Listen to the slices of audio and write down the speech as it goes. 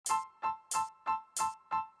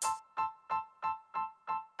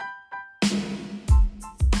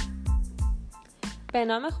به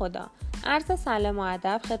نام خدا. عرض سلام و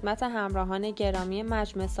ادب خدمت همراهان گرامی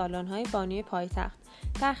مجموعه سالن‌های بانوی پایتخت.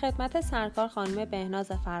 در خدمت سرکار خانم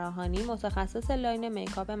بهناز فراهانی، متخصص لاین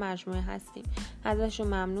میکاپ مجموعه هستیم. ازشون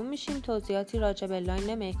ممنون میشیم توضیحاتی راجع به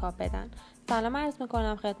لاین میکاپ بدن. سلام عرض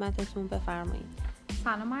میکنم خدمتتون، بفرمایید.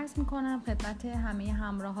 سلام عرض میکنم خدمت همه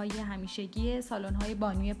همراهای همیشگی سالن‌های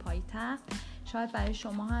بانوی پایتخت. شاید برای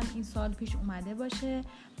شما هم این سوال پیش اومده باشه،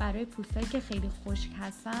 برای پوستایی که خیلی خشک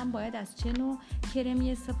هستن باید از چه نوع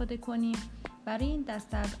کرمی استفاده کنیم؟ برای این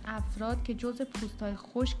دسته از افراد که جزء پوستای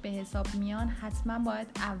خشک به حساب میان، حتما باید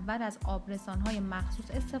اول از آبرسان‌های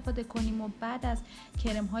مخصوص استفاده کنیم و بعد از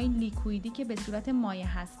کرم‌های لیکویدی که به صورت مایع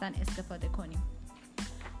هستن استفاده کنیم.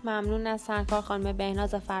 ممنون از سرکار خانم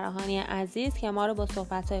بهناز فراهانی عزیز که ما رو با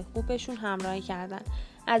صحبت‌های خوبشون همراهی کردن.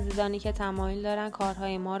 عزیزانی که تمایل دارن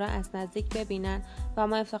کارهای ما رو از نزدیک ببینن و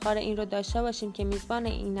ما افتخار این رو داشته باشیم که میزبان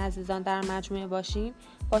این عزیزان در مجموعه باشیم،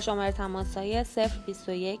 با شماره تماس‌های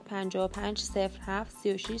 021 55 07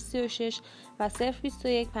 36 36 و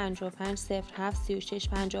 021 55 07 36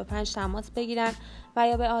 55 تماس بگیرن و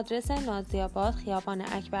یا به آدرس نازی‌آباد، خیابان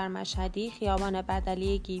اکبر مشهدی، خیابان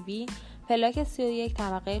بدلی گیوی، پلاک 31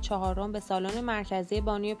 طبقه 4 به سالن مرکزی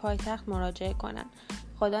بانوی پایتخت مراجعه کنند.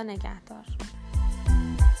 خدا نگهدار.